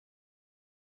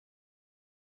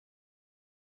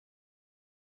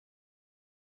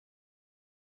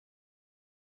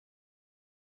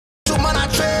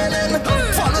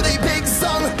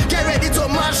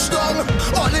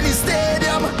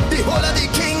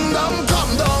What's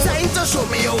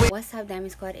up,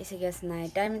 Diamond Squad? It's your girl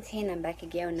tonight, Diamond here, and I'm back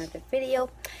again with another video.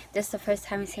 This is the first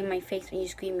time you see my face on your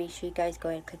screen. Make sure you guys go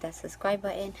ahead and click that subscribe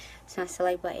button, smash the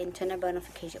like button, turn the bell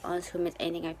notification on so you miss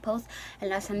anything I post. And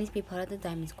last time, be part of the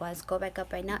Diamond Squad. Let's go back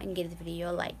up right now and give this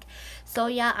video a like. So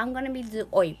yeah, I'm gonna be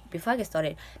before I get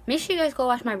started, make sure you guys go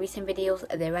watch my recent videos.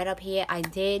 They're right up here. I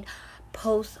did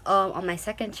post on my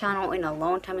second channel in a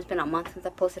long time. It's been a month since I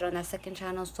posted on that second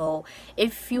channel, so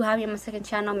if you have me on my second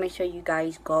channel, make sure you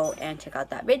guys go and check out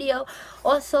that video.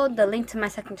 Also, the link to my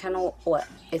second channel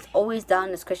is always down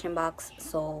in the description box,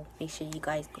 so make sure you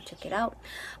guys go check it out.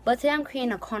 But today I'm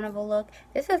creating a carnival look.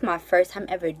 This is my first time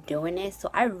ever doing it, so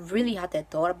I really had to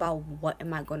thought about what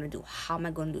am I going to do, how am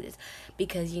I going to do this,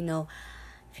 because you know,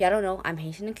 if y'all don't know, I'm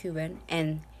Haitian and Cuban,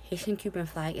 and Haitian Cuban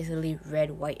flag is literally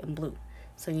red, white, and blue.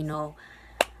 So, you know,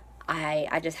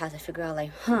 I just have to figure out,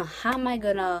 like, how am I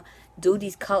gonna do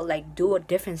these colors, like, do a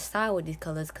different style with these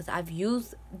colors? Because I've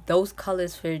used those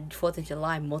colors for 4th of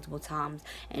July multiple times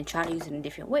and trying to use it in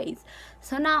different ways.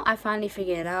 So now I finally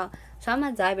figured it out. So I'm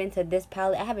gonna dive into this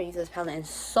palette. I haven't used this palette in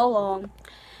so long.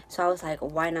 So I was like,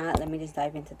 why not? Let me just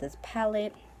dive into this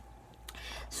palette.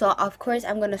 So, of course,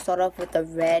 I'm gonna start off with the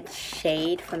red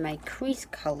shade for my crease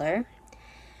color.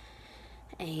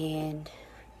 And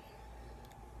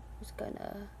just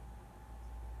gonna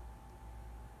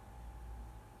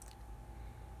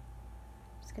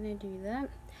do that,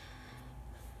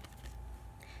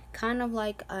 kind of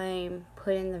like I'm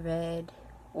putting the red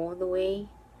all the way,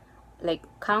 like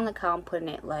kind of like how I'm putting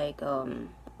it like all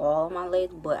on my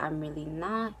lids, but I'm really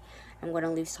not. I'm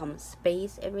gonna leave some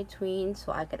space in between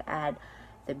so I could add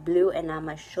the blue, and I'm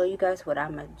gonna show you guys what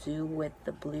I'm gonna do with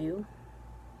the blue.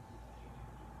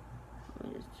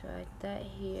 Let me just try that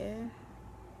here.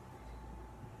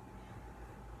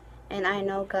 And I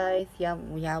know, guys,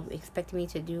 y'all expect me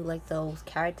to do like those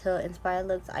character inspired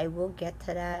looks. I will get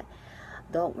to that,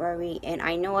 don't worry. And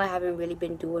I know I haven't really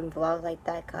been doing vlogs like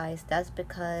that, guys. That's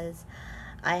because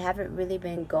I haven't really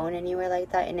been going anywhere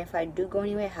like that. And if I do go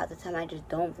anywhere, half the time I just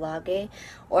don't vlog it,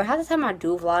 or half the time I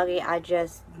do vlog it, I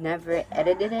just never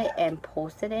edited it and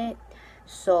posted it.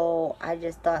 So I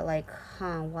just thought, like,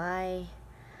 why?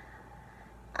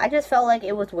 I just felt like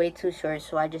it was way too short,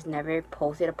 so I just never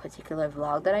posted a particular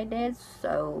vlog that I did.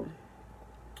 So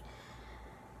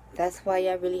that's why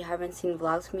I really haven't seen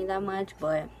vlogs from me that much.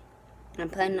 But I'm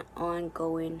planning on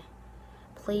going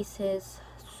places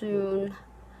soon,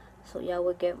 so y'all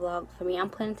will get vlogs from me. I'm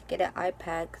planning to get an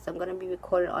iPad because I'm gonna be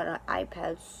recording on an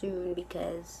iPad soon,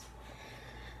 because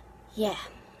yeah.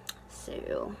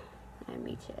 So let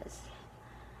me just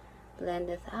blend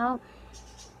this out.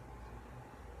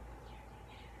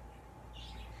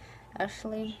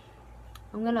 Actually,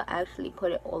 I'm gonna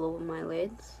put it all over my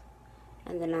lids,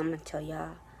 and then I'm gonna tell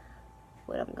y'all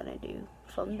what I'm gonna do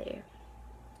from there.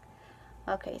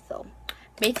 Okay, so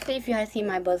basically, if you guys see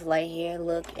my Buzz Lightyear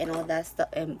look and all that stuff,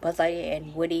 and Buzz Lightyear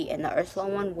and Woody and the Ursula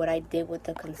one, what I did with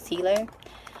the concealer.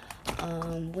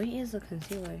 Where is the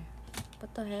concealer?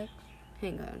 What the heck?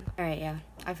 Hang on. Alright, yeah,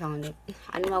 I found it.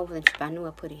 I knew I wasn't sure, I knew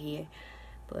I put it here.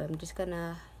 But I'm just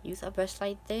gonna use a brush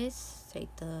like this.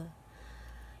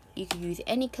 You can use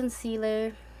any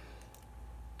concealer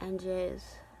and just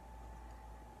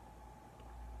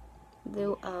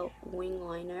do a wing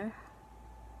liner.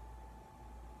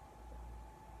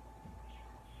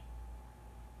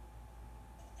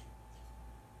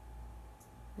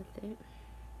 With it.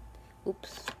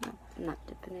 Oops, no, I'm not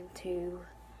dipping into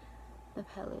the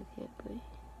palette yet, but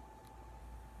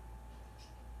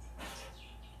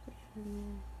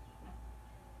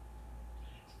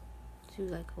do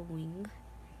like a wing.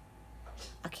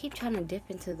 I keep trying to dip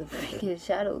into the freaking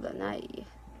shadows at night.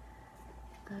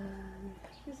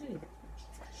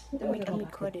 Let me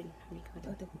cut it.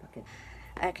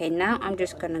 Okay, now I'm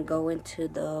just gonna go into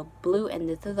the blue, and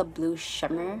this is a blue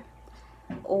shimmer.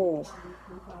 Oh,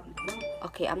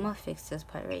 okay, I'm gonna fix this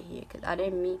part right here because I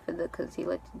didn't mean for the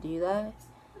concealer to do that.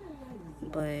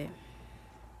 But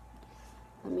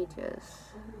let me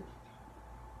just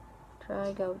try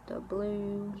out with the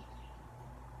blue.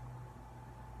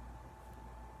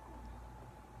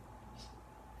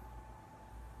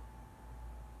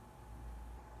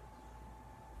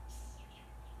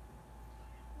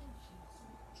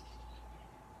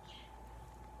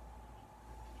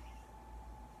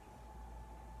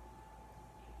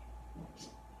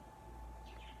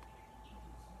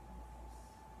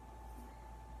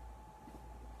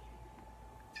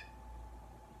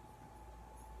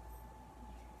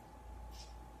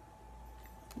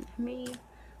 Let me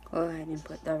go ahead and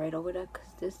put that right over there, because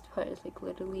this part is like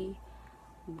literally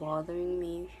bothering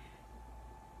me.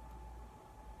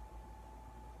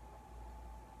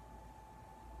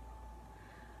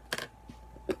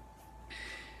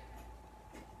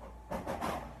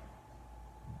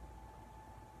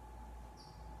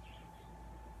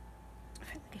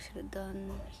 should have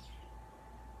done.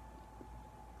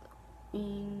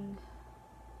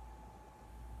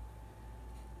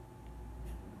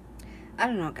 I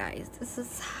don't know, guys. This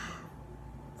is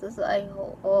I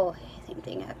hope. Oh, same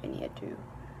thing happened here too.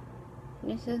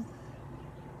 This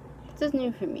is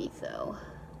new for me, so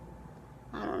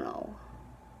I don't know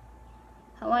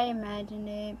how I imagined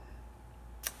it.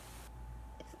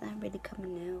 It's not really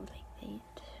coming out like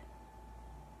that.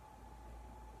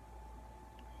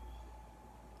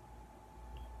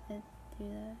 Let's do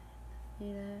that. Let's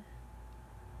do that.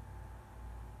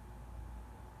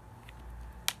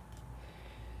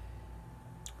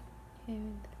 Okay,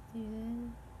 let's do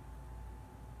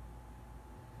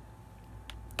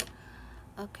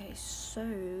that. Okay, so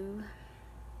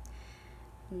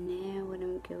now what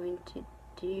I'm going to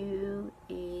do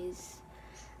is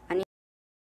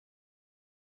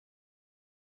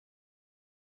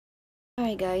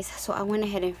alright guys, so I went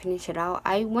ahead and finished it out.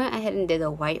 I went ahead and did the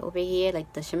white over here,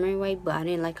 like the shimmery white, but I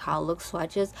didn't like how it looks, so I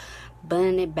just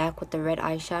blended it back with the red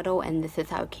eyeshadow, and this is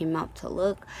how it came out to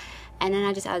look. And then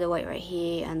I just added the white right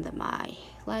here under my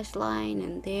lash line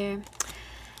and there.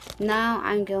 Now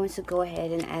I'm going to go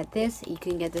ahead and add this. You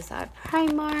can get this at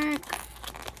Primark.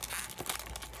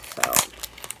 So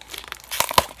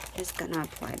just gonna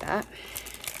apply that.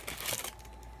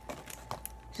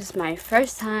 This is my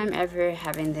first time ever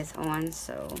having this on,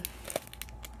 so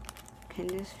can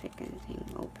this freaking thing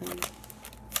open?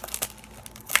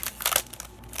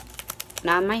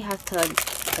 Now I might have to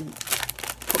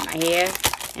put my hair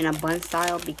in a bun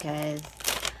style because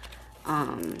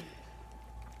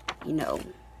you know,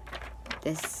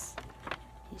 this.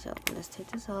 So let's take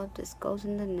this off. This goes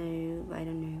in the nose, by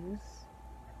the nose.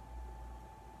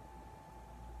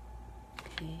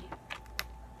 Okay.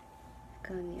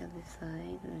 Go on the other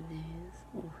side of the nose.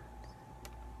 Ooh.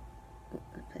 Ooh,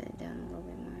 let's put it down a little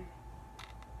bit more.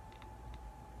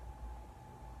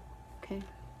 Okay.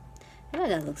 I know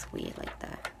that looks weird like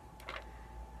that.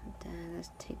 And then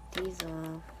let's take these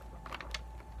off.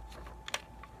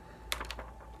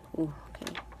 Ooh,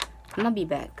 okay. I'm gonna be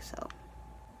back, so.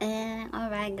 And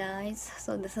alright guys,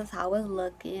 so this is how it's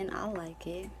looking. I like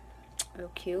it.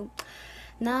 Real cute.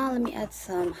 Now let me add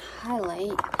some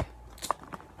highlight.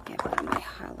 Get rid of my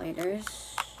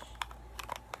highlighters.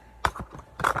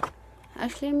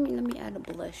 Actually, let me add a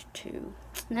blush too.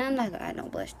 No, I'm not gonna add no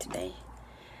blush today.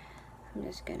 I'm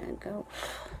just gonna go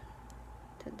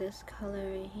to this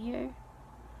color right here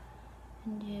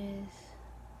and just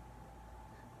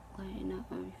lighten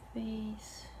up my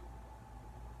face.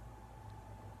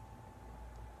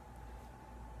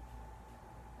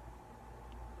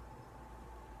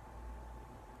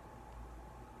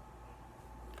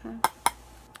 Okay.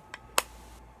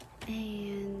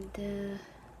 And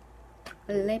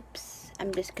lips,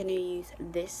 I'm just gonna use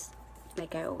this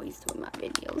like I always do in my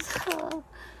videos.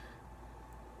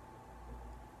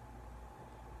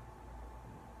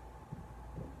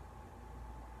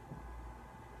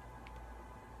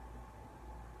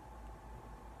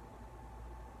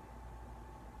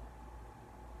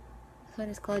 So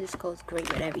this color just goes great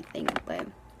with everything. But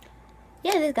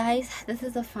yeah, guys, this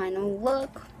is the final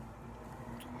look.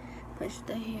 Push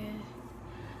the hair.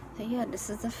 So yeah, this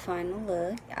is the final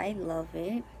look. I love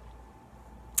it.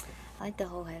 I like the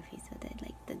whole head piece with it.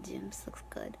 Like the gems looks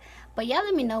good. But y'all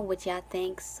let me know what y'all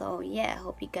think. So yeah, I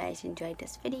hope you guys enjoyed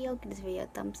this video. Give this video a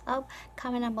thumbs up.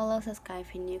 Comment down below. Subscribe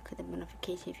if you're new. Click the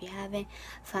notification if you haven't.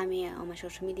 Find me on my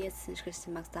social media in the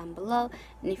description box down below.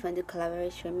 And if you want to do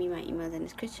collaboration with me, my email is in the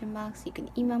description box. You can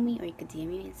email me or you can DM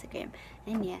me on Instagram.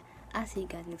 And yeah, I'll see you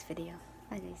guys next video.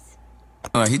 Bye guys.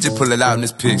 He just pull it out in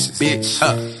his pictures. Bitch.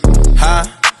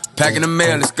 Packing the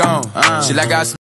mail, it's gone. She like I